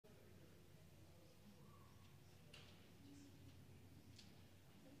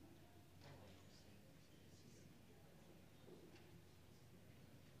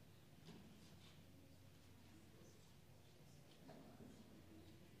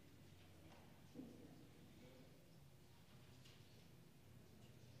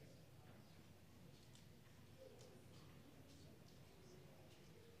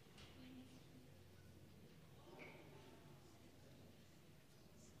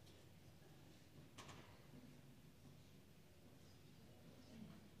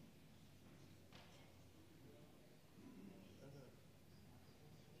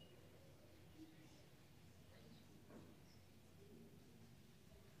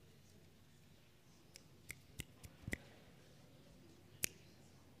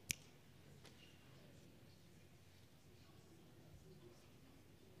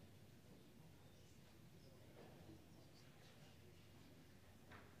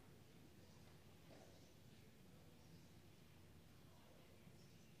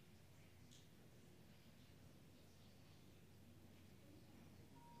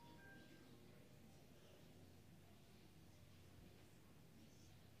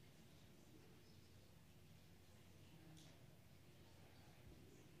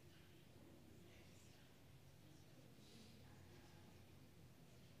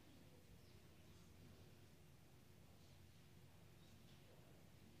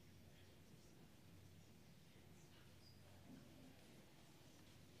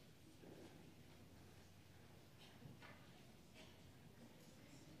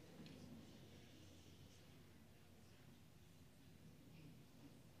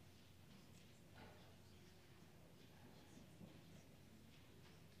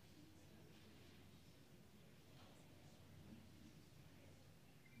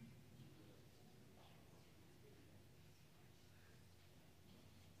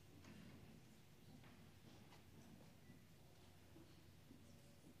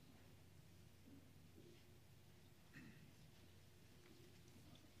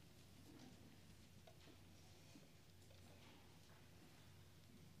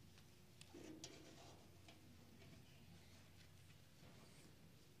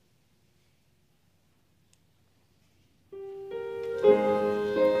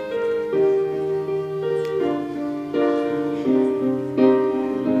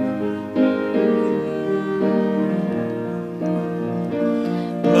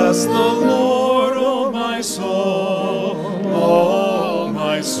Bless the Lord, O my soul, O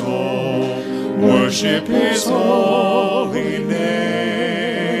my soul. Worship his holy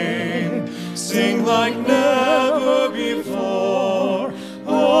name. Sing like never before,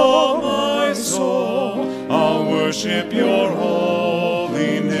 O my soul. I'll worship your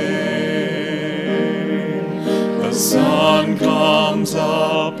holy name. The sun comes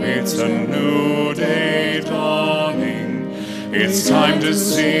up, it's a new day dawning. It's time to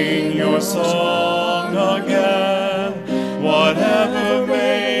sing your song again. Whatever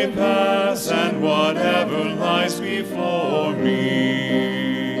may pass and whatever lies before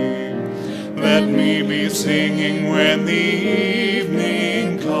me, let me be singing when the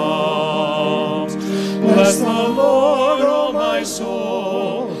evening comes. Bless the Lord, O my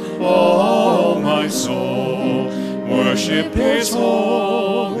soul, O my soul. Worship his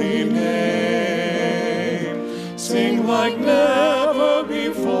holy name. Sing like never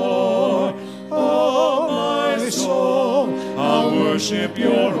before, oh my soul, I'll worship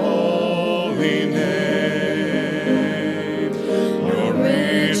your holy name. You're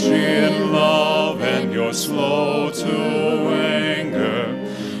rich in love and you're slow to anger.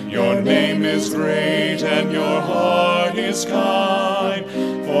 Your name is great and your heart is kind.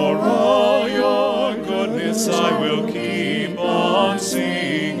 For all your goodness I will keep on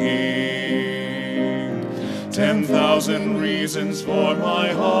singing. 10,000 reasons for my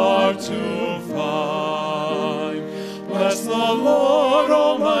heart to find. Bless the Lord,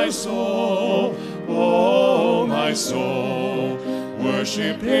 O my soul, O my soul.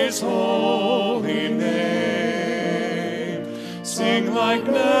 Worship his holy name. Sing like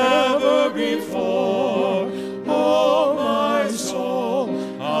never before, O my soul.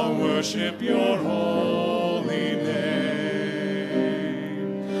 I'll worship your holy name.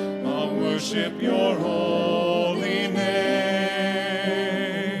 I'll worship your holy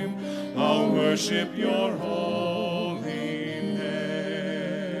name. I'll worship your holy name.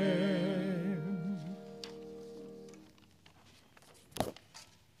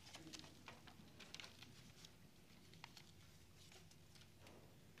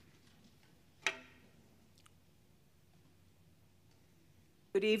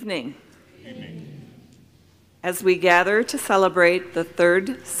 Good evening. As we gather to celebrate the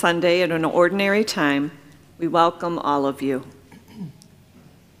third Sunday at an ordinary time, we welcome all of you.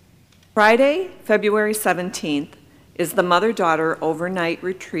 Friday, February 17th, is the Mother-Daughter Overnight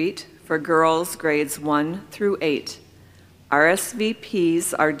Retreat for girls grades 1 through 8.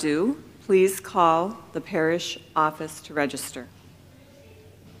 RSVPs are due. Please call the parish office to register.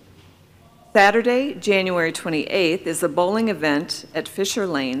 Saturday, January 28th, is a bowling event at Fisher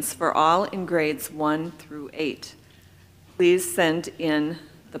Lanes for all in grades 1 through 8. Please send in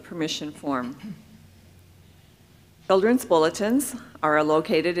the permission form. Children's bulletins are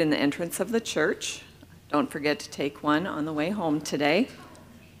located in the entrance of the church. Don't forget to take one on the way home today.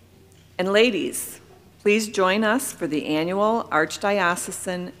 And ladies, please join us for the annual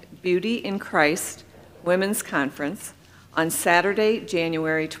Archdiocesan Beauty in Christ Women's Conference on Saturday,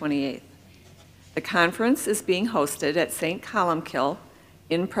 January 28th. The conference is being hosted at St. Columkill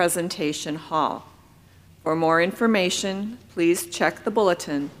in Presentation Hall. For more information, please check the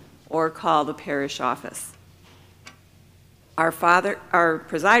bulletin or call the parish office. Our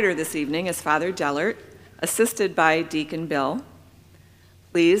presider this evening is Father Dellert, assisted by Deacon Bill.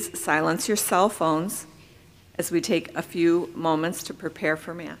 Please silence your cell phones as we take a few moments to prepare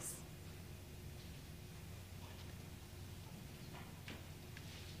for Mass.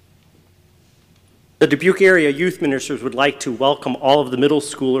 The Dubuque Area Youth Ministers would like to welcome all of the middle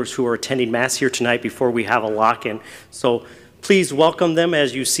schoolers who are attending Mass here tonight before we have a lock-in. So please welcome them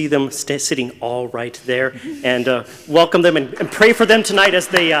as you see them sitting all right there, and welcome them and pray for them tonight as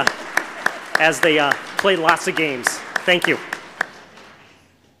they play lots of games. Thank you.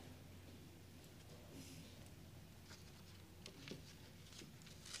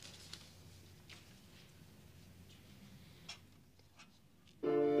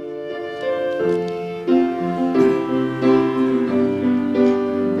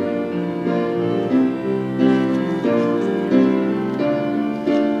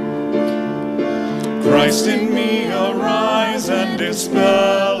 Christ in me, arise and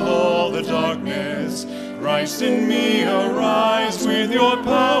dispel all the darkness. Christ in me, arise with your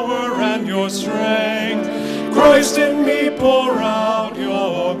power and your strength. Christ in me, pour out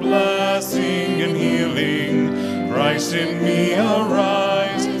your blessing and healing. Christ in me,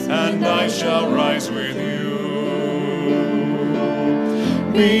 arise, and I shall rise with you.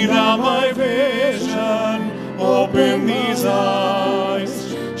 Be thou my vision, open these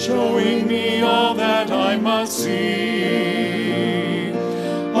eyes, showing me all that I must see.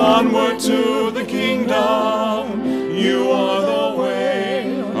 onward to the kingdom. You are the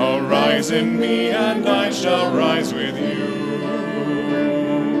way. Arise in me, and I shall rise with you.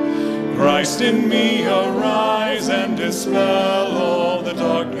 Christ in me, arise and dispel all the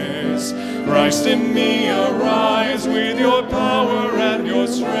darkness. Christ in me, arise with your power and your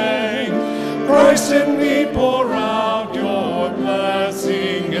strength. Christ in me, pour out your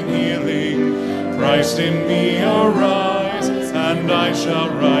blessing and healing. Christ in me, arise, and I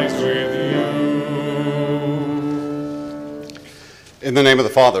shall rise with you. In the name of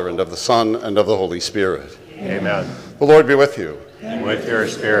the Father, and of the Son, and of the Holy Spirit. Amen. The Lord be with you. And with your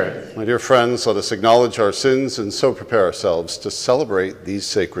spirit. My dear friends, let us acknowledge our sins and so prepare ourselves to celebrate these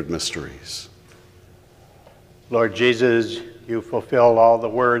sacred mysteries. Lord Jesus, you fulfilled all the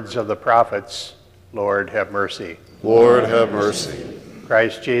words of the prophets. Lord, have mercy. Lord, have mercy.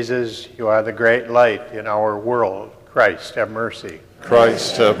 Christ Jesus, you are the great light in our world. Christ, have mercy.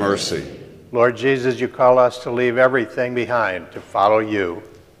 Christ, have mercy. Lord Jesus, you call us to leave everything behind to follow you.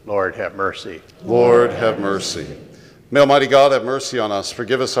 Lord, have mercy. Lord, have mercy. May Almighty God have mercy on us,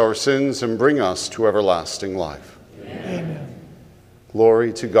 forgive us our sins, and bring us to everlasting life. Amen.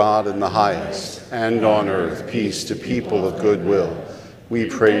 Glory to God in the highest, and on earth peace to people of good will. We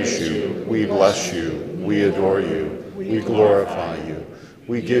praise you, we bless you, we adore you, we glorify you.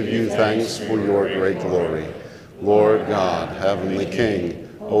 We give you thanks for your great glory. Lord God, heavenly King,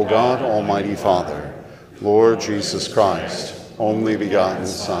 O God, almighty Father, Lord Jesus Christ, only begotten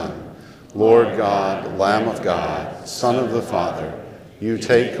Son, Lord God, Lamb of God, Son of the Father, you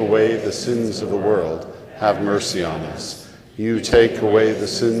take away the sins of the world, have mercy on us. You take away the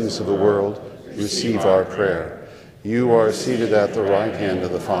sins of the world, receive our prayer. You are seated at the right hand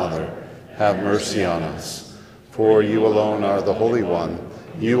of the Father, have mercy on us. For you alone are the Holy One,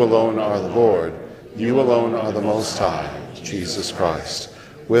 you alone are the Lord, you alone are the Most High, Jesus Christ,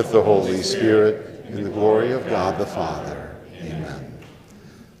 with the Holy Spirit, in the glory of God the Father. Amen.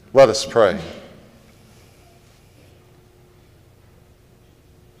 Let us pray.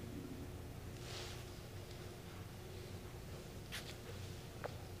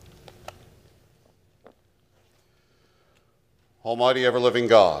 Almighty ever-living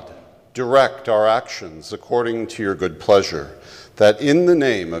God, direct our actions according to your good pleasure, that in the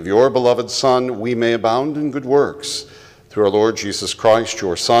name of your beloved Son we may abound in good works, through our Lord Jesus Christ,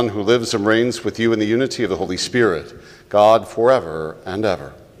 your Son, who lives and reigns with you in the unity of the Holy Spirit, God forever and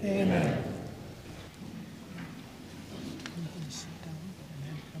ever. Amen.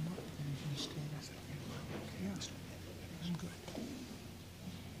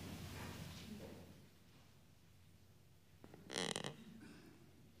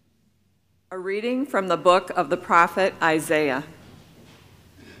 A reading from the book of the prophet Isaiah.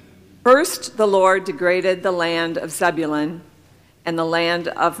 First, the Lord degraded the land of Zebulun and the land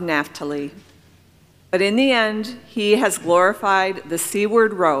of Naphtali. But in the end, he has glorified the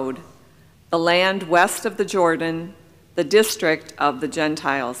seaward road, the land west of the Jordan, the district of the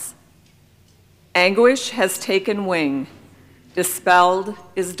Gentiles. Anguish has taken wing, dispelled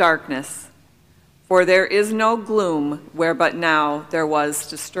is darkness, for there is no gloom where but now there was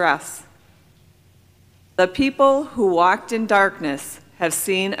distress. The people who walked in darkness have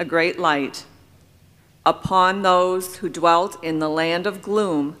seen a great light. Upon those who dwelt in the land of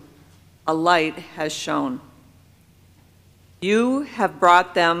gloom, a light has shone. You have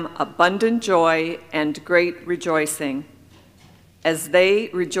brought them abundant joy and great rejoicing, as they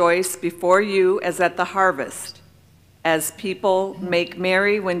rejoice before you as at the harvest, as people make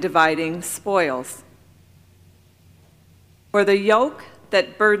merry when dividing spoils. For the yoke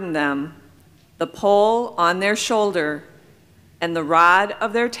that burdened them, the pole on their shoulder, and the rod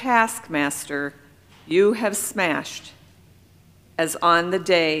of their taskmaster you have smashed, as on the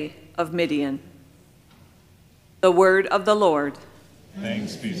day of Midian. The word of the Lord.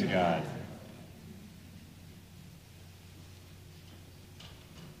 Thanks be to God.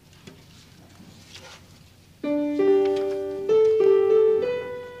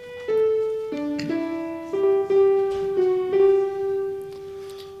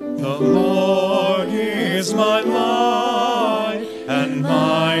 The Lord is my light and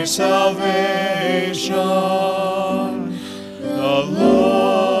my salvation. The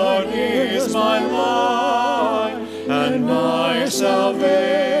Lord is my light and my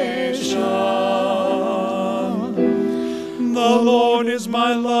salvation. The Lord is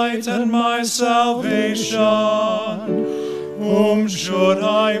my light and my salvation. Whom should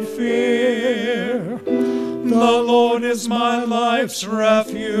I fear? The Lord is my life's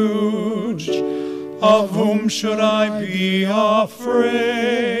refuge. Of whom should I be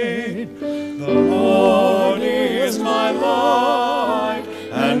afraid? The Lord is my light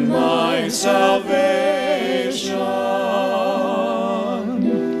and my salvation.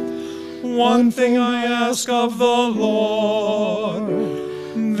 One thing I ask of the Lord,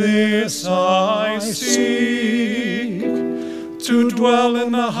 this I seek, to dwell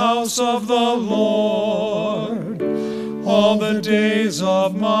in the house of the Lord all the days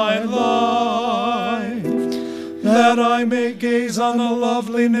of my life, that I may gaze on the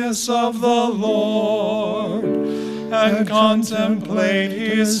loveliness of the Lord and contemplate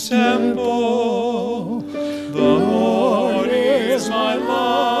his temple. The Lord is my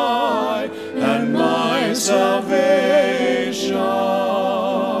light and my salvation.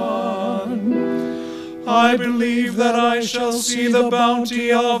 I believe that I shall see the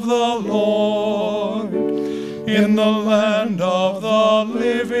bounty of the Lord in the land of the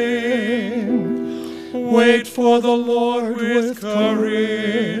living. Wait for the Lord with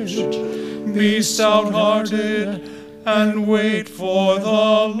courage. Be stout-hearted and wait for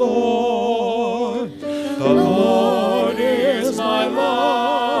the Lord. The Lord is my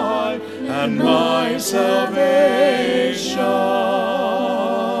light and my salvation.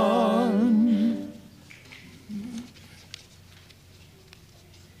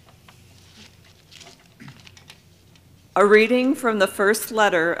 A reading from the first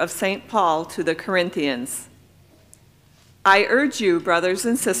letter of St. Paul to the Corinthians. I urge you, brothers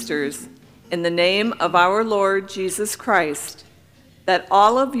and sisters, in the name of our Lord Jesus Christ, that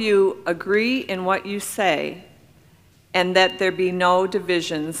all of you agree in what you say, and that there be no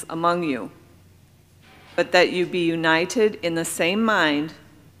divisions among you, but that you be united in the same mind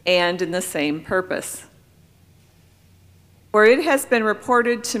and in the same purpose. For it has been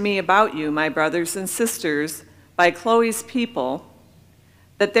reported to me about you, my brothers and sisters, by Chloe's people,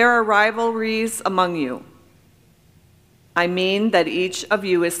 that there are rivalries among you. I mean that each of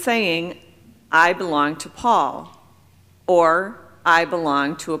you is saying, I belong to Paul, or I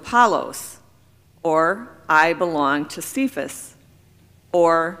belong to Apollos, or I belong to Cephas,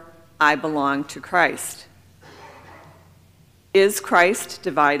 or I belong to Christ. Is Christ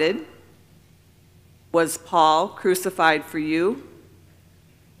divided? Was Paul crucified for you?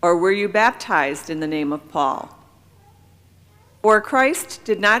 Or were you baptized in the name of Paul? For Christ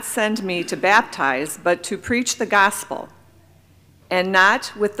did not send me to baptize, but to preach the gospel, and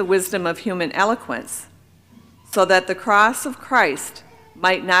not with the wisdom of human eloquence, so that the cross of Christ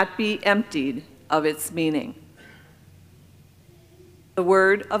might not be emptied of its meaning. The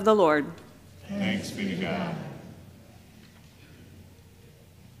word of the Lord. Thanks be to God.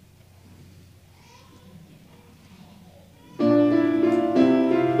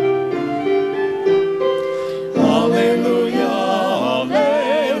 Alleluia,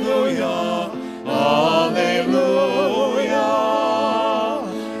 alleluia, alleluia,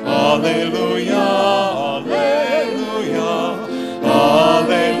 alleluia, alleluia,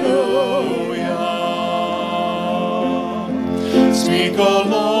 alleluia. Speak, O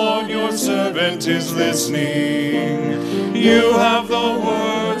Lord, your servant is listening. You have the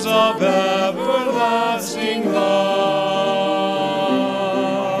words of everlasting life.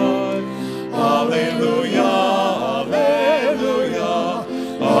 Alleluia, alleluia,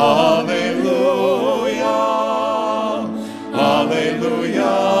 alleluia,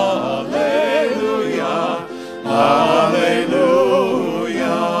 alleluia, alleluia, alleluia.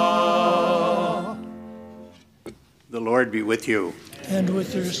 The Lord be with you. And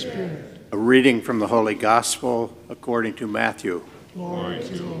with your spirit. A reading from the Holy Gospel according to Matthew. Glory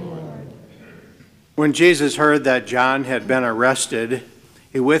to you, Lord. When Jesus heard that John had been arrested,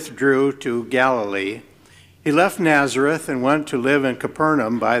 he withdrew to Galilee. He left Nazareth and went to live in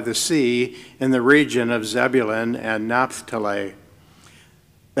Capernaum by the sea in the region of Zebulun and Naphtali,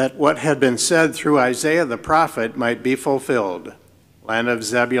 that what had been said through Isaiah the prophet might be fulfilled. Land of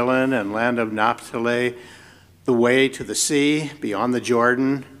Zebulun and land of Naphtali, the way to the sea, beyond the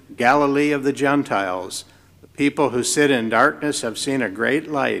Jordan, Galilee of the Gentiles. The people who sit in darkness have seen a great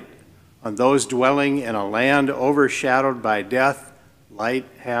light. On those dwelling in a land overshadowed by death, light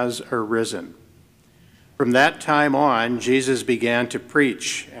has arisen. From that time on, Jesus began to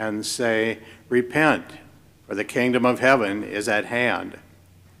preach and say, Repent, for the kingdom of heaven is at hand.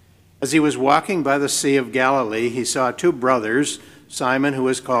 As he was walking by the Sea of Galilee, he saw two brothers, Simon, who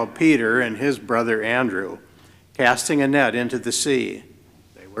was called Peter, and his brother Andrew, casting a net into the sea.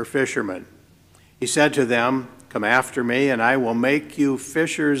 They were fishermen. He said to them, Come after me, and I will make you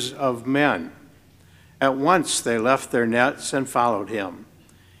fishers of men. At once they left their nets and followed him.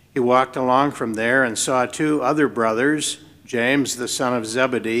 He walked along from there and saw two other brothers, James the son of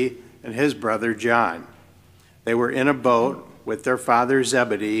Zebedee and his brother John. They were in a boat with their father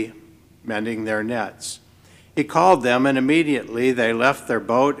Zebedee, mending their nets. He He called them, and immediately they left their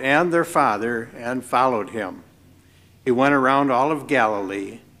boat and their father and followed him. He went around all of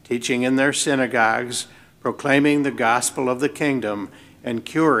Galilee, teaching in their synagogues, proclaiming the gospel of the kingdom, and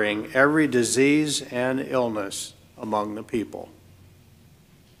curing every disease and illness among the people.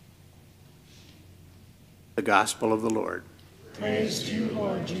 The gospel of the Lord. Praise to you,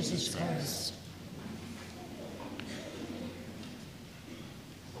 Lord Jesus Christ.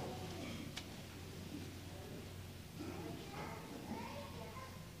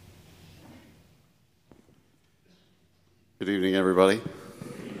 Good evening, everybody.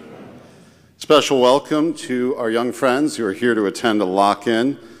 Special welcome to our young friends who are here to attend a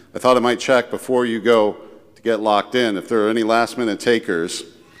lock-in. I thought I might check before you go to get locked in. If there are any last-minute takers,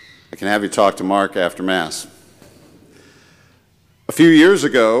 I can have you talk to Mark after Mass. A few years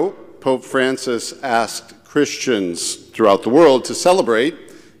ago, Pope Francis asked Christians throughout the world to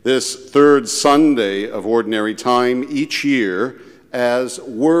celebrate this third Sunday of Ordinary Time each year as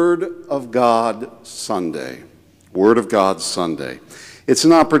Word of God Sunday. Word of God Sunday. It's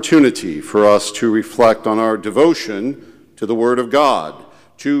an opportunity for us to reflect on our devotion to the Word of God,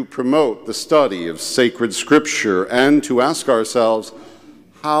 to promote the study of sacred Scripture, and to ask ourselves,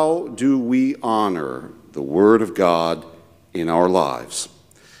 how do we honor the Word of God in our lives?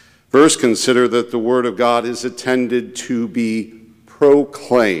 First, consider that the Word of God is intended to be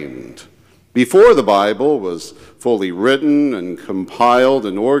proclaimed. Before the Bible was fully written and compiled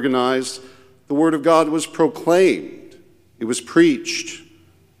and organized, the Word of God was proclaimed. It was preached.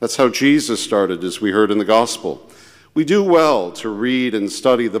 That's how Jesus started, as we heard in the Gospel. We do well to read and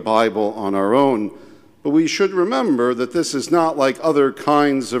study the Bible on our own, but we should remember that this is not like other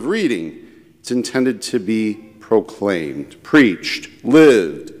kinds of reading. It's intended to be proclaimed, preached,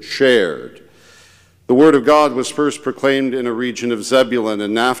 lived, shared. The Word of God was first proclaimed in a region of Zebulun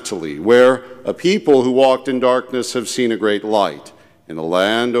and Naphtali, where a people who walked in darkness have seen a great light. In a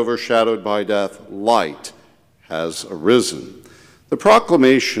land overshadowed by death, light has arisen. The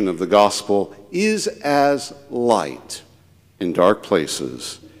proclamation of the gospel is as light in dark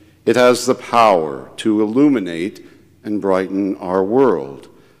places. It has the power to illuminate and brighten our world.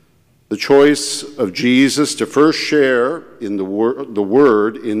 The choice of Jesus to first share in the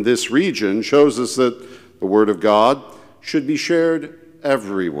word in this region shows us that the Word of God should be shared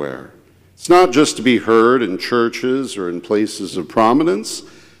everywhere. It's not just to be heard in churches or in places of prominence.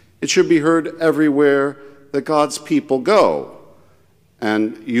 It should be heard everywhere that God's people go.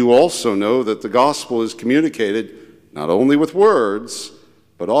 And you also know that the gospel is communicated not only with words,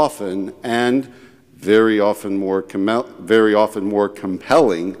 but often and very often more compelling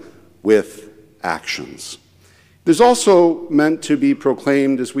with actions. It is also meant to be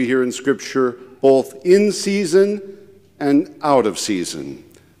proclaimed, as we hear in Scripture, both in season and out of season.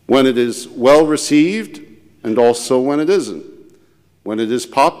 When it is well received and also when it isn't, when it is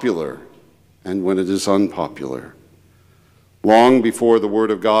popular and when it is unpopular. Long before the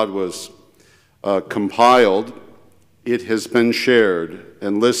Word of God was compiled, it has been shared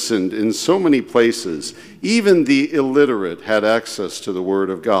and listened in so many places. Even the illiterate had access to the Word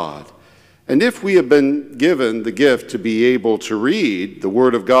of God. And if we have been given the gift to be able to read, the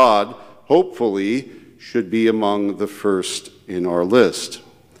Word of God, hopefully, should be among the first in our list.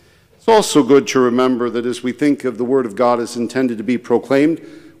 It's also good to remember that as we think of the Word of God as intended to be proclaimed,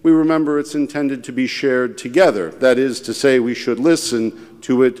 we remember it's intended to be shared together. That is to say, we should listen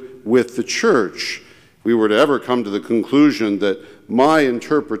to it with the church. If we were to ever come to the conclusion that my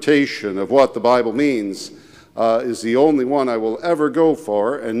interpretation of what the Bible means is the only one I will ever go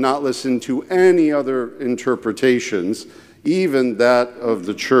for and not listen to any other interpretations, even that of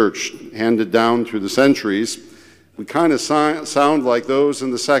the church handed down through the centuries, we kind of sound like those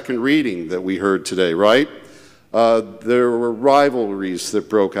in the second reading that we heard today, right? There were rivalries that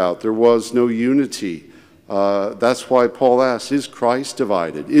broke out. There was no unity. That's why Paul asks, is Christ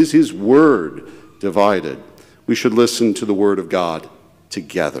divided? Is his word divided? We should listen to the Word of God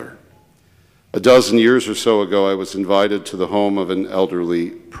together. A dozen years or so ago, I was invited to the home of an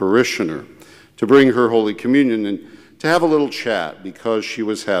elderly parishioner to bring her Holy Communion and to have a little chat because she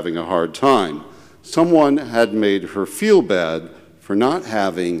was having a hard time. Someone had made her feel bad for not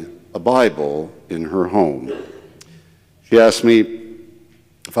having a Bible in her home. She asked me,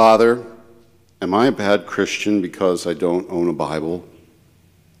 "Father, am I a bad Christian because I don't own a Bible?"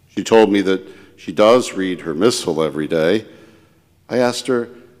 She told me that she does read her missal every day. I asked her,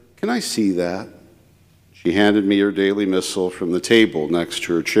 "Can I see that?" She handed me her daily missal from the table next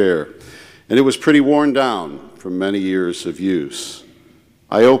to her chair, and it was pretty worn down from many years of use.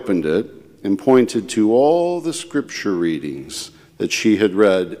 I opened it and pointed to all the scripture readings that she had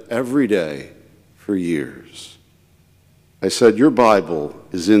read every day for years. I said, your Bible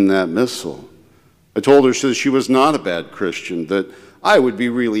is in that missal. I told her that she was not a bad Christian, that I would be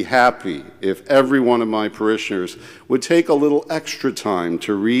really happy if every one of my parishioners would take a little extra time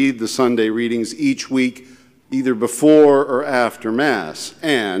to read the Sunday readings each week, either before or after Mass,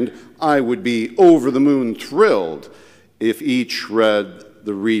 and I would be over the moon thrilled if each read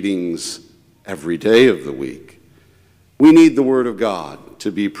the readings every day of the week. We need the Word of God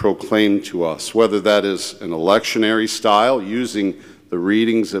to be proclaimed to us, whether that is an electionary style, using the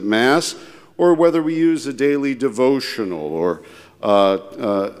readings at Mass, or whether we use a daily devotional or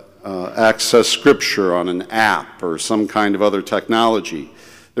access Scripture on an app or some kind of other technology.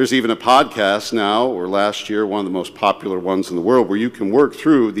 There's even a podcast now, or last year, one of the most popular ones in the world, where you can work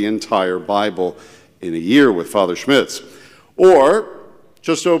through the entire Bible in a year with Father Schmitz. Or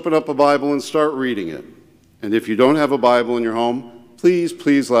just open up a Bible and start reading it. And if you don't have a Bible in your home,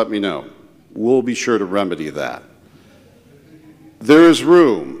 please let me know. We'll be sure to remedy that. There is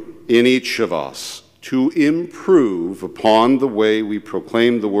room in each of us to improve upon the way we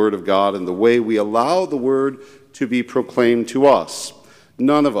proclaim the Word of God and the way we allow the Word to be proclaimed to us.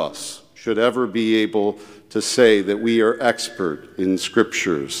 None of us should ever be able to say that we are expert in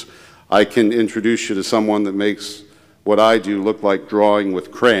Scriptures. I can introduce you to someone that makes what I do look like drawing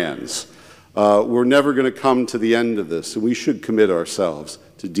with crayons. We're never going to come to the end of this, and we should commit ourselves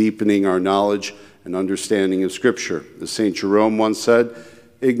to deepening our knowledge and understanding of Scripture. As St. Jerome once said,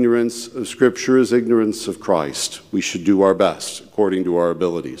 ignorance of Scripture is ignorance of Christ. We should do our best according to our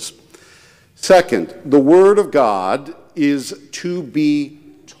abilities. Second, the Word of God is to be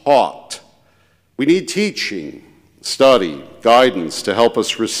taught. We need teaching, study, guidance to help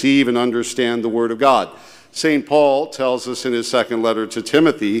us receive and understand the Word of God. St. Paul tells us in his second letter to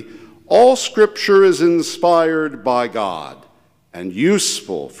Timothy, all Scripture is inspired by God and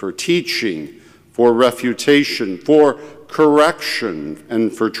useful for teaching, for refutation, for correction,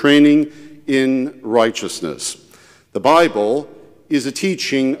 and for training in righteousness. The Bible is a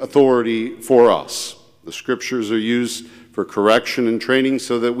teaching authority for us. The Scriptures are used for correction and training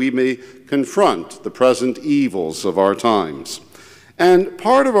so that we may confront the present evils of our times. And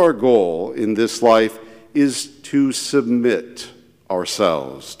part of our goal in this life is to submit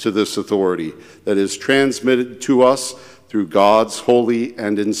ourselves to this authority that is transmitted to us through God's holy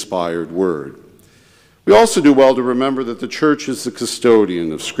and inspired Word. We also do well to remember that the Church is the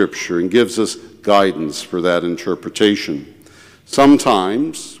custodian of Scripture and gives us guidance for that interpretation.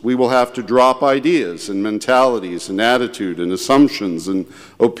 Sometimes we will have to drop ideas and mentalities and attitude and assumptions and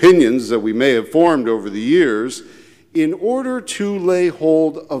opinions that we may have formed over the years in order to lay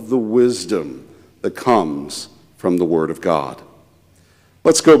hold of the wisdom that comes from the Word of God.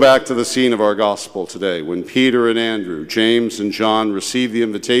 Let's go back to the scene of our gospel today. When Peter and Andrew, James and John received the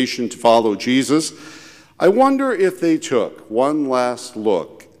invitation to follow Jesus, I wonder if they took one last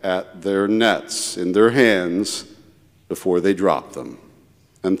look at their nets in their hands before they dropped them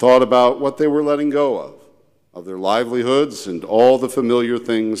and thought about what they were letting go of their livelihoods and all the familiar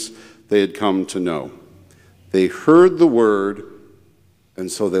things they had come to know. They heard the word,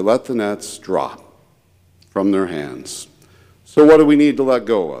 and so they let the nets drop from their hands. So what do we need to let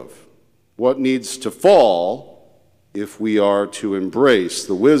go of? What needs to fall if we are to embrace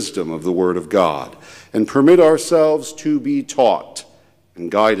the wisdom of the Word of God and permit ourselves to be taught and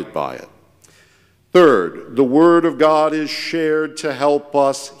guided by it? Third, the Word of God is shared to help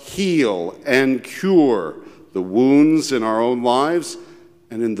us heal and cure the wounds in our own lives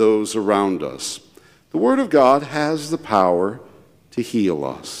and in those around us. The Word of God has the power to heal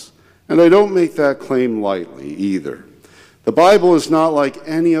us. And I don't make that claim lightly either. The Bible is not like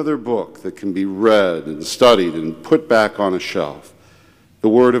any other book that can be read and studied and put back on a shelf. The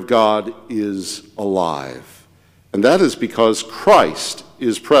Word of God is alive. And that is because Christ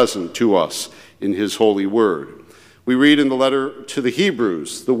is present to us in His holy Word. We read in the letter to the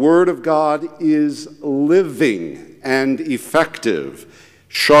Hebrews, the Word of God is living and effective,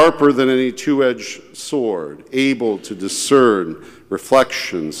 sharper than any two-edged sword, able to discern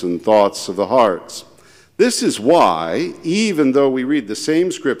reflections and thoughts of the hearts. This is why, even though we read the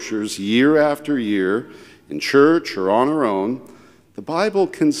same scriptures year after year in church or on our own, the Bible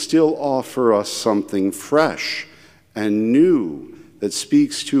can still offer us something fresh and new that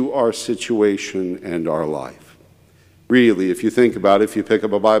speaks to our situation and our life. Really, if you think about it, if you pick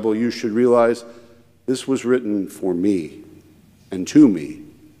up a Bible, you should realize this was written for me and to me.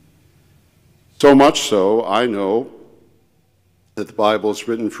 So much so, I know that the Bible is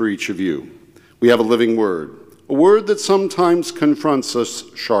written for each of you. We have a living word, a word that sometimes confronts us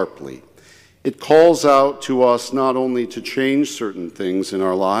sharply. It calls out to us not only to change certain things in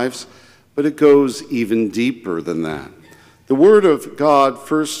our lives, but it goes even deeper than that. The Word of God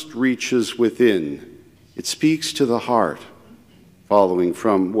first reaches within. It speaks to the heart, following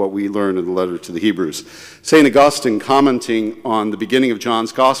from what we learn in the letter to the Hebrews. St. Augustine, commenting on the beginning of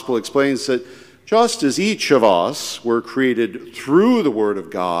John's Gospel, explains that just as each of us were created through the Word of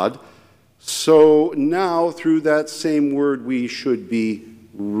God, so now through that same Word we should be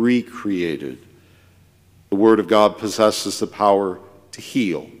recreated. The Word of God possesses the power to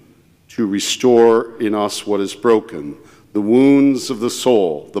heal, to restore in us what is broken, the wounds of the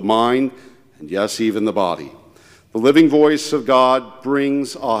soul, the mind, and yes, even the body. The living voice of God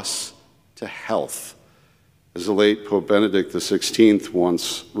brings us to health. As the late Pope Benedict XVI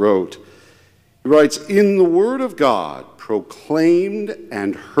once wrote, he writes, "In the Word of God, proclaimed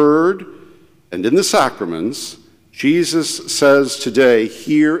and heard, and in the sacraments, Jesus says today,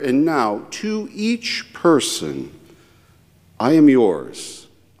 here and now, to each person, I am yours.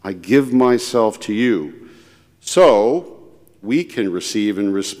 I give myself to you." So we can receive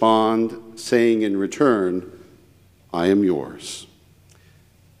and respond, saying in return, I am yours.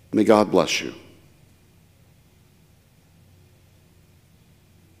 May God bless you.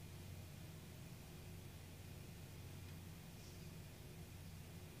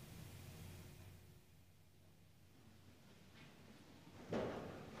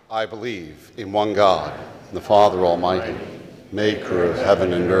 I believe in one God, the Father Almighty, maker of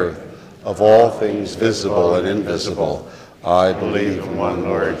heaven and earth, of all things visible and invisible. I believe in one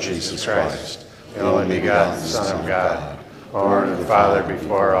Lord Jesus Christ, the only begotten Son of God, born of the Father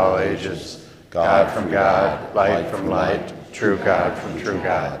before all ages, God from God, light from light, true God from true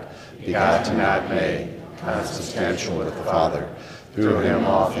God, begotten, not made, consubstantial with the Father. Through him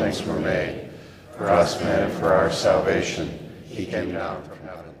all things were made. For us men and for our salvation, he came down from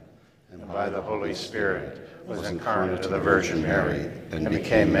heaven, and by the Holy Spirit was incarnate of the Virgin Mary, and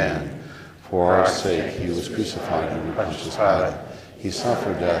became man. For our sake he was crucified under Pontius Pilate. He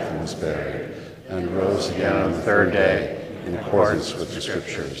suffered death and was buried, and rose again on the third day, in accordance with the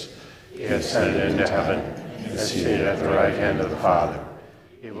Scriptures. He ascended into heaven, and is seated at the right hand of the Father.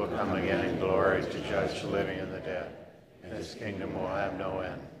 He will come again in glory to judge the living and the dead, and his kingdom will have no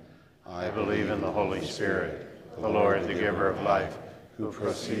end. I believe in the Holy Spirit, the Lord, the giver of life, who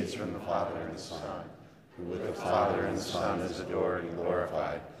proceeds from the Father and the Son, who with the Father and the Son is adored and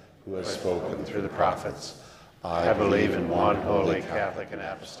glorified, who has spoken through the prophets. I believe in one holy Catholic and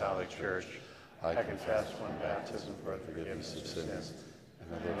Apostolic Church. I confess one baptism for the forgiveness of sins,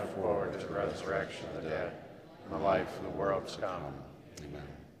 and I look forward to the resurrection of the dead and the life of the world to come. Amen.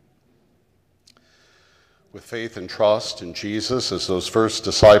 With faith and trust in Jesus, as those first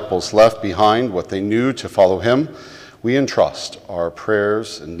disciples left behind what they knew to follow him, we entrust our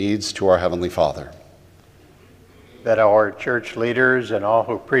prayers and needs to our Heavenly Father. That our church leaders and all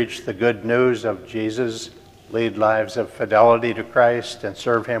who preach the good news of Jesus lead lives of fidelity to Christ and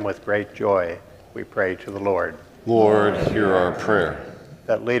serve him with great joy, we pray to the Lord. Lord, hear our prayer.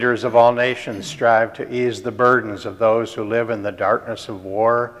 That leaders of all nations strive to ease the burdens of those who live in the darkness of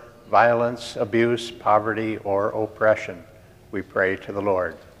war, violence, abuse, poverty, or oppression, we pray to the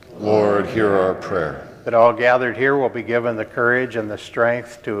Lord. Lord, hear our prayer. That all gathered here will be given the courage and the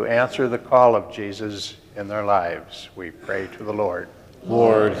strength to answer the call of Jesus in their lives, we pray to the Lord.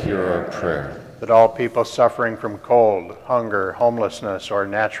 Lord, hear our prayer. That all people suffering from cold, hunger, homelessness, or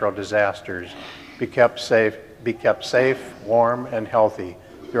natural disasters be kept safe, warm, and healthy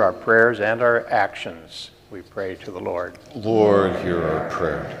through our prayers and our actions, we pray to the Lord. Lord, hear our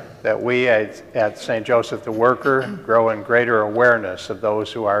prayer. That we at St. Joseph the Worker grow in greater awareness of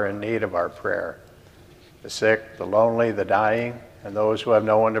those who are in need of our prayer, the sick, the lonely, the dying, and those who have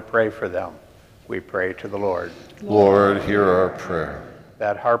no one to pray for them, we pray to the Lord. Lord, hear our prayer.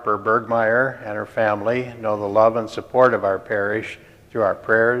 That Harper Bergmeyer and her family know the love and support of our parish through our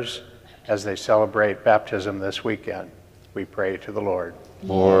prayers as they celebrate baptism this weekend, we pray to the Lord.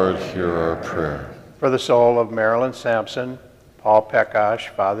 Lord, hear our prayer. For the soul of Marilyn Sampson, Paul Pekash,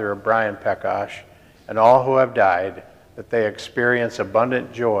 father of Brian Pekash, and all who have died, that they experience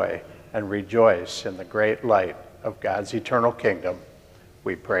abundant joy and rejoice in the great light of God's eternal kingdom,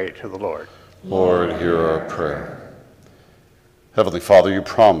 we pray to the Lord. Lord, hear our prayer. Heavenly Father, you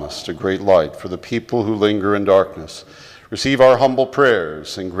promised a great light for the people who linger in darkness. Receive our humble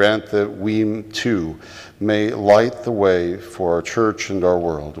prayers and grant that we too may light the way for our church and our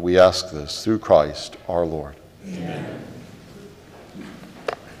world. We ask this through Christ our Lord. Amen.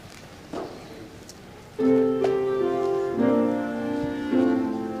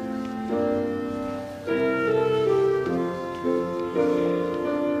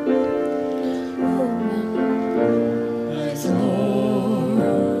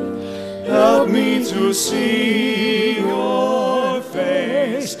 Help me to see your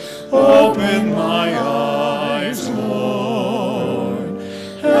face. Open my eyes, Lord.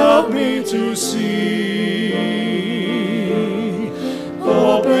 Help me to see.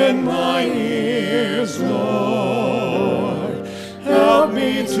 Open my ears, Lord. Help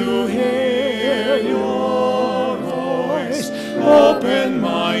me to hear your voice. Open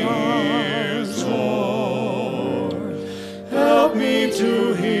my ears, Lord. Help me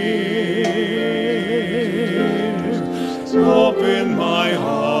to hear. Open my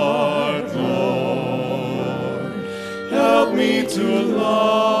heart, Lord. Help me to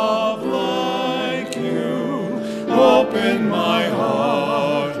love like you. Open my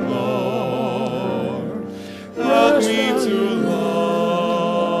heart, Lord. Help me to love.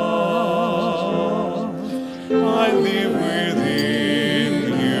 I live within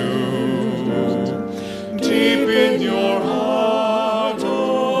you. Deep in your heart,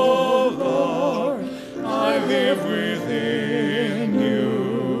 oh Lord, I live within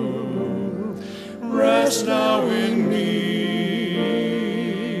you. Rest now in me.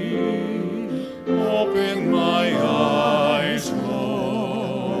 Open my eyes,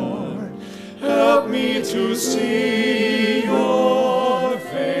 Lord. Help me to see your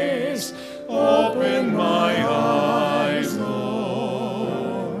face. Open my eyes,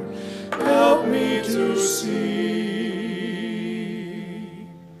 Lord. Help me to see.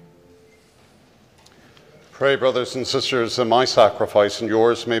 Pray, brothers and sisters, that my sacrifice and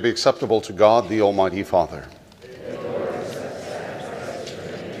yours may be acceptable to God, the Almighty Father.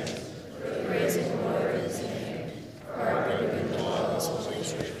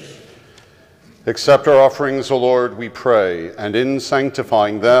 Accept our offerings, O Lord, we pray, and in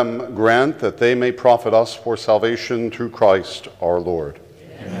sanctifying them, grant that they may profit us for salvation through Christ our Lord.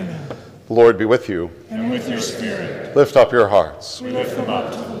 Amen. The Lord be with you. And with your spirit. Lift up your hearts. We lift them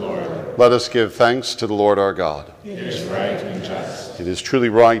up to the Lord. Let us give thanks to the Lord our God. It is right and just. It is truly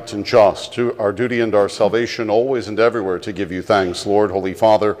right and just, to our duty and our salvation, always and everywhere to give you thanks, Lord, Holy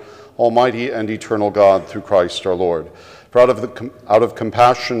Father, Almighty and eternal God, through Christ our Lord. For out of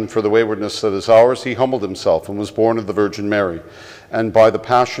compassion for the waywardness that is ours, he humbled himself and was born of the Virgin Mary. And by the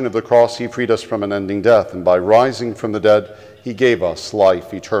passion of the cross, he freed us from unending death. And by rising from the dead, he gave us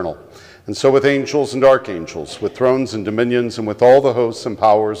life eternal. And so with angels and archangels, with thrones and dominions, and with all the hosts and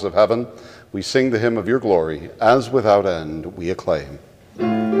powers of heaven, we sing the hymn of your glory, as without end we acclaim.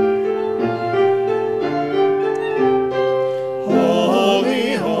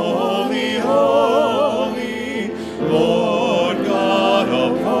 Holy, holy, holy, Lord God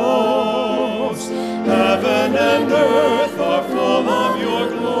of hosts, heaven and earth are full of your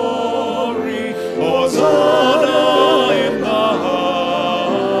glory. Hosanna in the highest.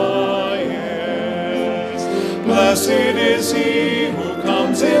 Blessed is he who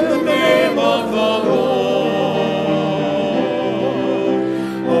comes in the name of the Lord.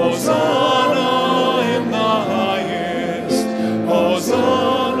 Hosanna in the highest.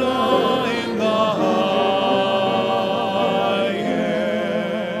 Hosanna in the highest.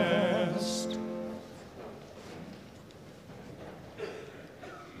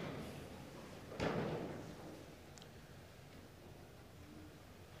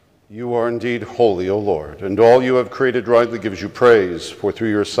 You are indeed holy, O Lord, and all you have created rightly gives you praise, for through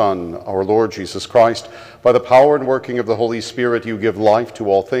your Son, our Lord Jesus Christ, by the power and working of the Holy Spirit, you give life to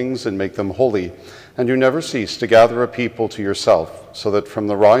all things and make them holy, and you never cease to gather a people to yourself, so that from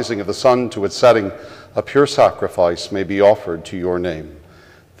the rising of the sun to its setting, a pure sacrifice may be offered to your name.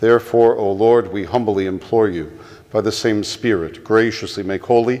 Therefore, O Lord, we humbly implore you, by the same Spirit, graciously make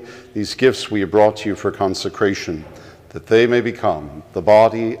holy these gifts we have brought to you for consecration, that they may become the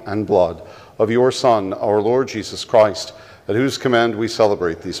body and blood of your Son, our Lord Jesus Christ, at whose command we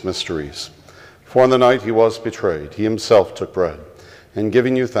celebrate these mysteries. For on the night he was betrayed, he himself took bread, and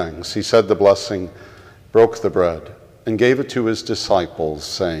giving you thanks, he said the blessing, broke the bread, and gave it to his disciples,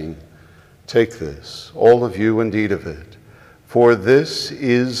 saying, "Take this, all of you, and eat of it, for this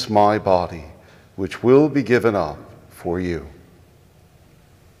is my body, which will be given up for you."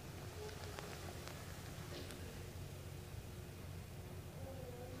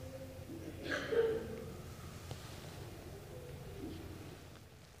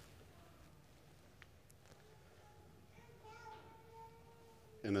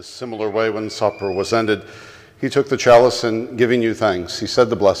 In a similar way, when supper was ended, he took the chalice, and giving you thanks, he said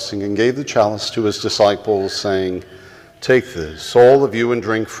the blessing and gave the chalice to his disciples, saying, "Take this, all of you, and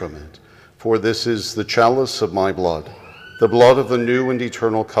drink from it, for this is the chalice of my blood, the blood of the new and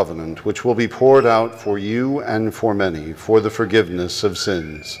eternal covenant, which will be poured out for you and for many for the forgiveness of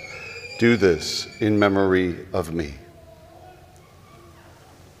sins. Do this in memory of me."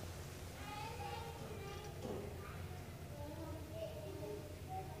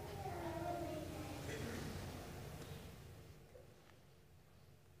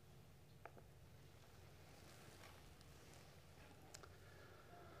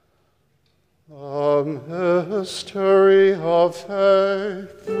 The mystery of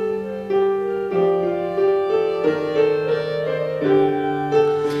faith.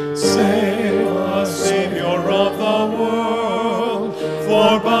 Save us, Savior of the world,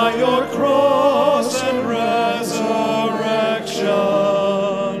 for by your cross and resurrection,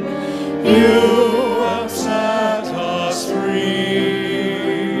 you have set us free.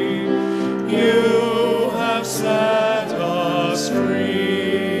 You have set us free.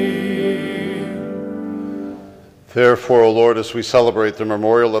 Therefore, O Lord, as we celebrate the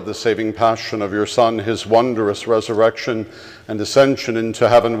memorial of the saving passion of your Son, his wondrous resurrection and ascension into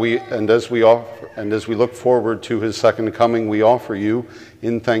heaven, as we look forward to his second coming, we offer you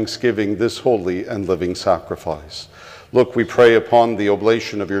in thanksgiving this holy and living sacrifice. Look, we pray upon the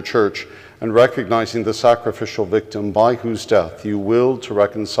oblation of your church, and recognizing the sacrificial victim by whose death you willed to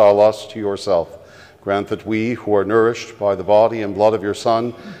reconcile us to yourself, grant that we, who are nourished by the body and blood of your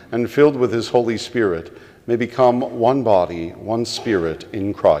Son and filled with his Holy Spirit, may become one body, one spirit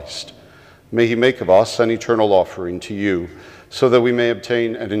in Christ. May he make of us an eternal offering to you, so that we may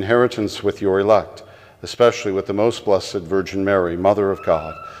obtain an inheritance with your elect, especially with the most blessed Virgin Mary, Mother of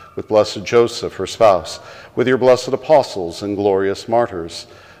God, with blessed Joseph, her spouse, with your blessed apostles and glorious martyrs,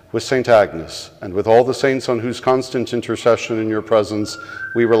 with Saint Agnes, and with all the saints on whose constant intercession in your presence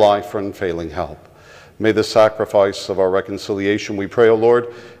we rely for unfailing help. May the sacrifice of our reconciliation, we pray, O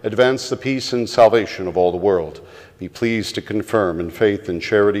Lord, advance the peace and salvation of all the world. Be pleased to confirm in faith and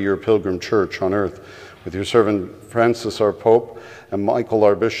charity your pilgrim church on earth, with your servant Francis, our Pope, and Michael,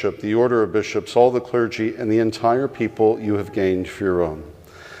 our Bishop, the order of bishops, all the clergy, and the entire people you have gained for your own.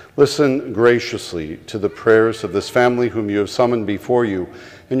 Listen graciously to the prayers of this family whom you have summoned before you.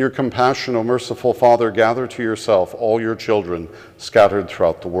 In your compassion, O merciful Father, gather to yourself all your children scattered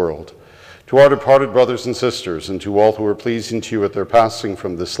throughout the world. To our departed brothers and sisters, and to all who are pleasing to you at their passing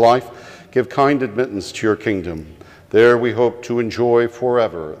from this life, give kind admittance to your kingdom. There we hope to enjoy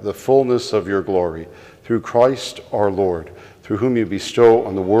forever the fullness of your glory, through Christ our Lord, through whom you bestow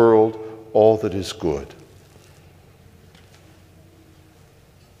on the world all that is good.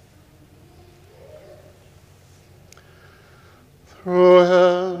 Through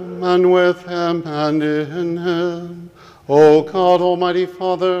him, and with him, and in him, O God, Almighty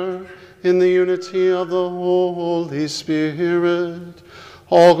Father, in the unity of the Holy Spirit,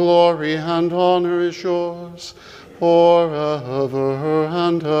 all glory and honor is yours, forever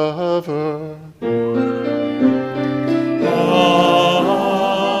and ever. Amen.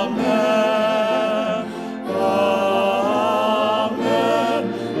 Amen.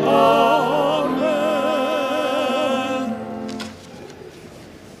 Amen.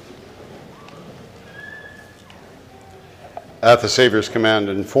 At the Savior's command,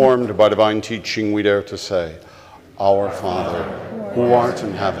 informed by divine teaching, we dare to say, Our Father, who art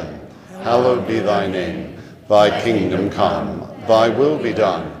in heaven, hallowed be thy name. Thy kingdom come, thy will be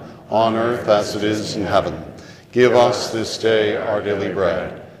done, on earth as it is in heaven. Give us this day our daily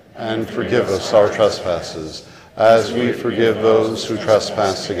bread, and forgive us our trespasses, as we forgive those who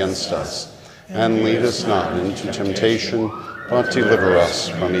trespass against us. And lead us not into temptation, but deliver us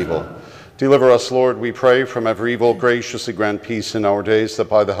from evil. Deliver us, Lord, we pray, from every evil. Graciously grant peace in our days, that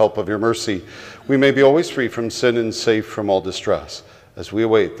by the help of your mercy we may be always free from sin and safe from all distress, as we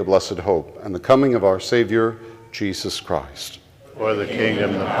await the blessed hope and the coming of our Savior, Jesus Christ. For the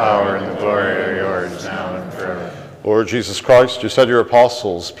kingdom, the power, and the glory are yours, now and forever. Lord Jesus Christ, you said to your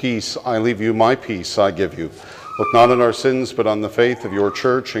apostles, Peace I leave you, my peace I give you. Look not on our sins, but on the faith of your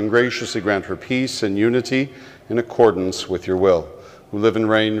church, and graciously grant her peace and unity in accordance with your will, who live and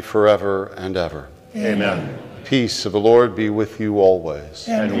reign forever and ever. Amen. Peace of the Lord be with you always.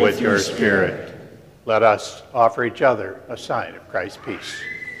 And with your spirit. Let us offer each other a sign of Christ's peace.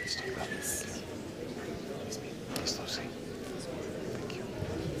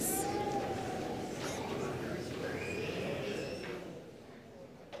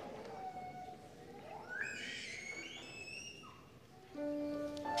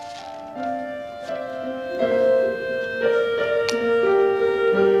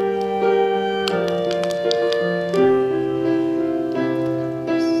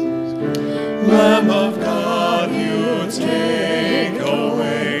 Lamb of God, you take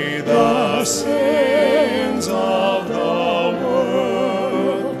away the sins of the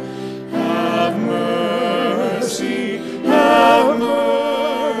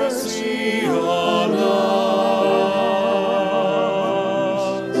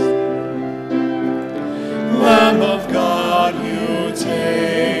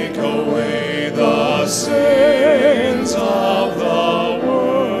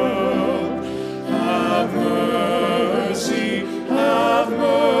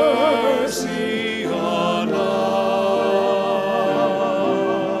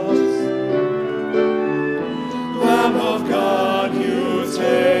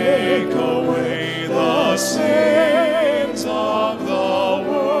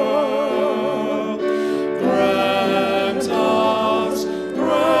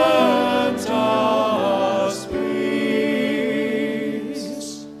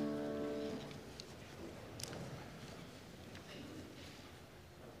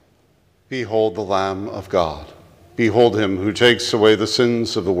Behold the Lamb of God. Behold him who takes away the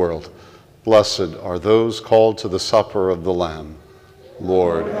sins of the world. Blessed are those called to the supper of the Lamb.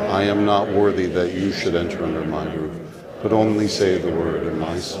 Lord, I am not worthy that you should enter under my roof, but only say the word, and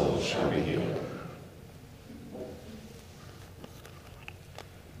my soul shall be healed.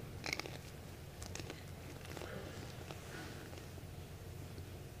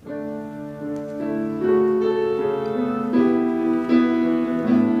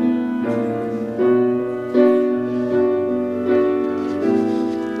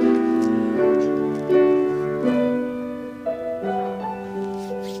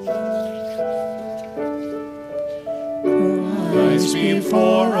 Christ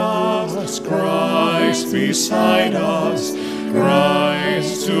before us, Christ beside us,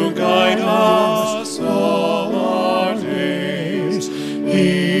 Christ to guide us all our days.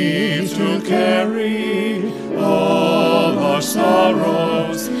 He to carry all our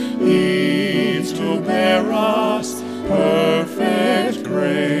sorrows, He to bear us perfect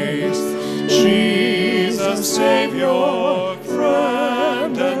grace. Jesus, Savior,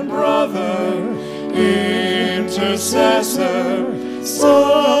 friend and brother, intercessor,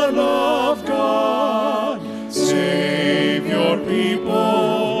 Son of God, save your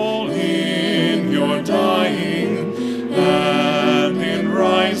people in your dying, and in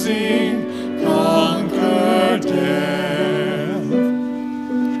rising conquer death.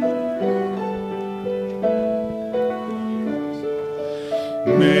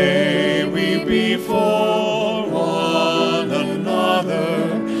 May we be for one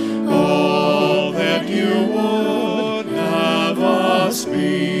another all that you would have us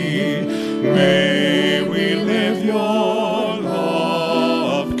be. May we live your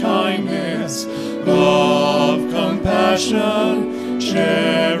law of kindness, of compassion,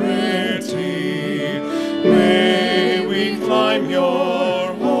 charity. May we climb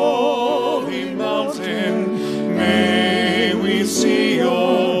your holy mountain. May we see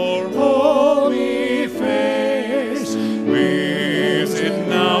your holy face. Visit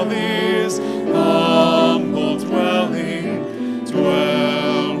now this humble dwelling.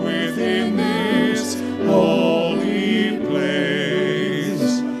 Dwell within this holy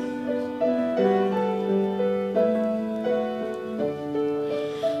place.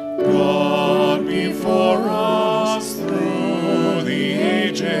 God before us through the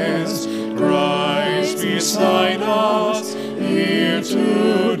ages, Christ beside us here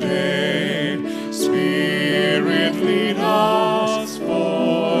today. Spirit lead us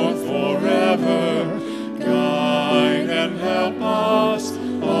forth forever, guide and help us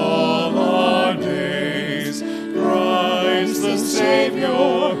all our days. Christ the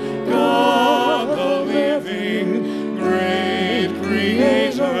Savior, God the living, great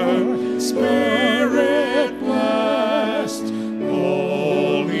Creator, Spirit blessed,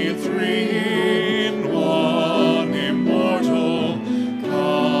 Holy Three in one, immortal,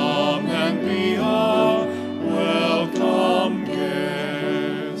 come and be our welcome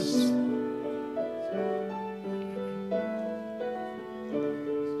guest.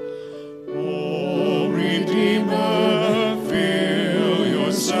 O Redeemer, fill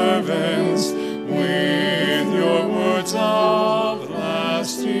your servants with your words of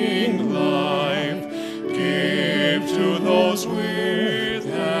lasting life. Give to those with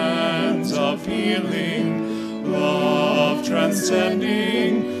hands of healing, love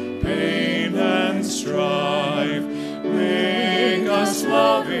transcending pain and strife. Make us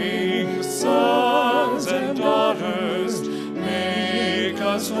loving sons and daughters, make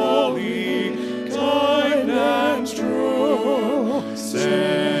us holy, kind and true,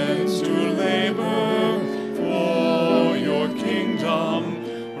 sent to labor for your kingdom,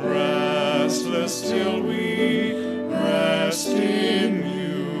 restless till we rest in you.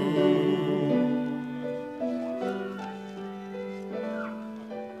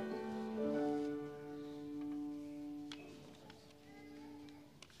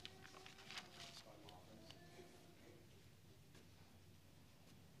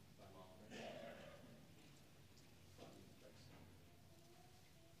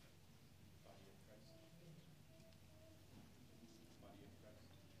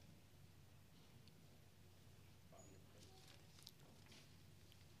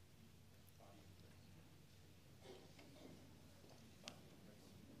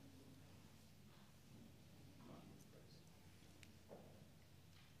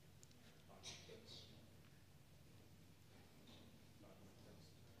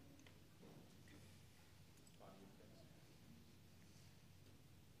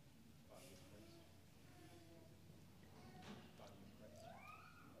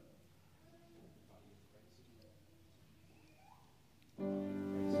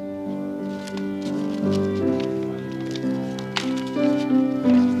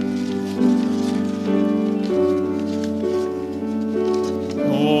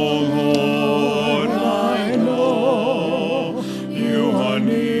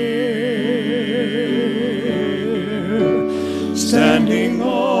 near, standing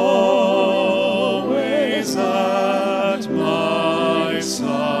always at my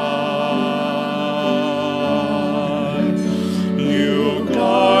side. You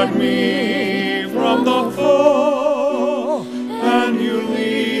guard me from the foe, and you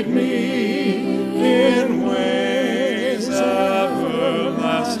lead me in ways everlasting.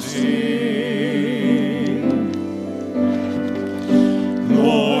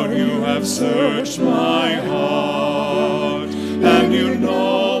 Lord, you have searched my heart, and you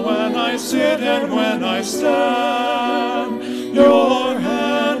know when I sit and when I stand. Your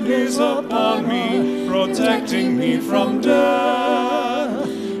hand is upon me, protecting me from death,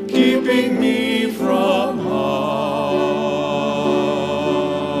 keeping me from harm.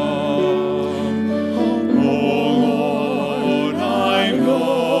 Oh Lord, I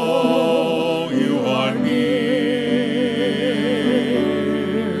know you are near,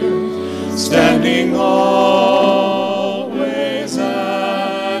 standing always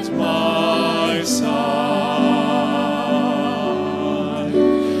at my side.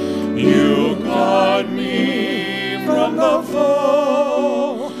 You guard me from the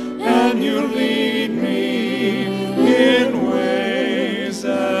foe, and you lead me in ways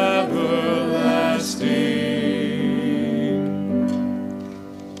everlasting.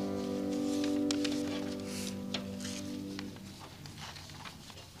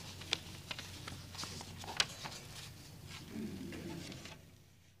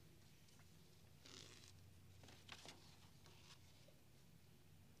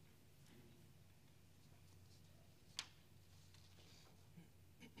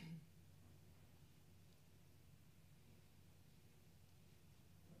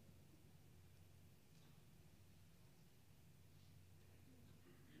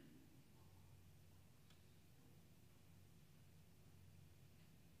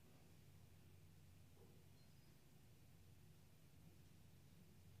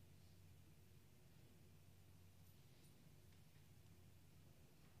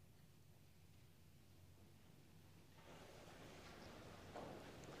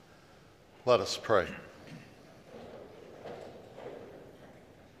 Let us pray.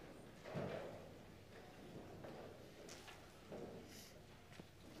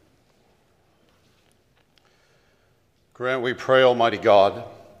 Grant, we pray, Almighty God,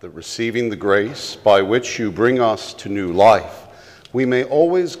 that receiving the grace by which you bring us to new life, we may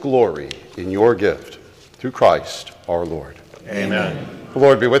always glory in your gift, through Christ our Lord. Amen. The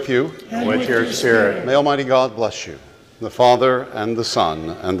Lord be with you. And with your spirit. May Almighty God bless you, the Father, and the Son,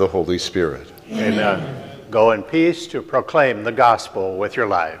 and the Holy Spirit. Amen. Go in peace to proclaim the gospel with your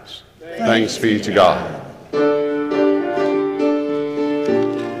lives. Thanks be to God.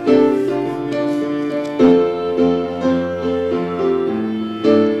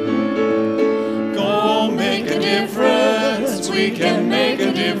 Go make a difference, we can make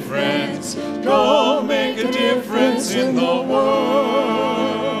a difference. Go make a difference in the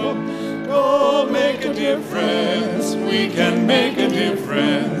world. Go make a difference, we can make a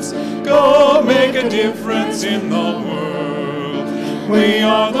difference. Go make a difference in the world. We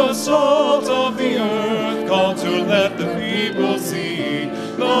are the salt of the earth, called to let the people see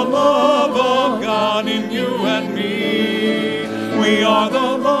the love of God in you and me. We are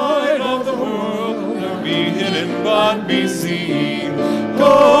the light of the world, never be hidden but be seen.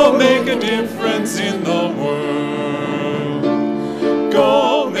 Go make a difference in the world.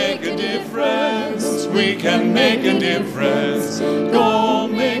 Go make a difference, we can make a difference. Go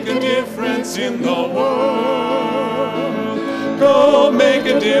make a difference in the world. Go make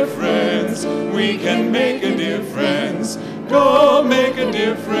a difference, we can make a difference. Go make a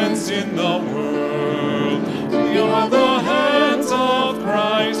difference in the world. We are the hands of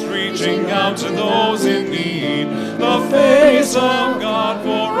Christ reaching out to those in need, the face of God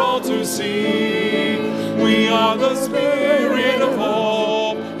for all to see. We are the spirit of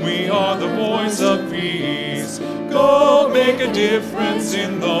hope, we are the voice of peace. Go make a difference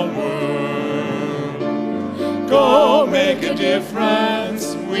in the world. Go make a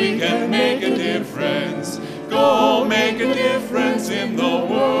difference, we can make a difference. Go make a difference in the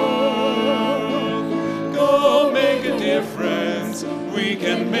world. Go make a difference, we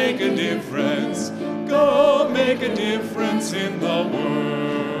can make a difference. Go make a difference in the world.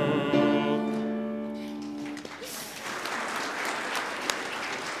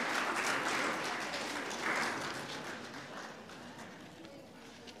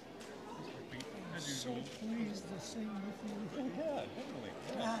 So pleased to sing with you. Yeah, definitely.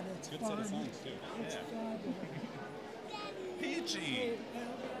 God, it's good fun. Set of songs too. It's fabulous. Peachy.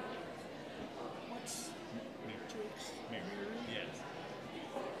 What's Jake's? Mary. Yes.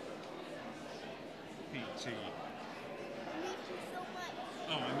 Archie. I missed you so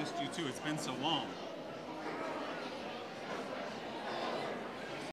much. Oh, I missed you too. It's been so long.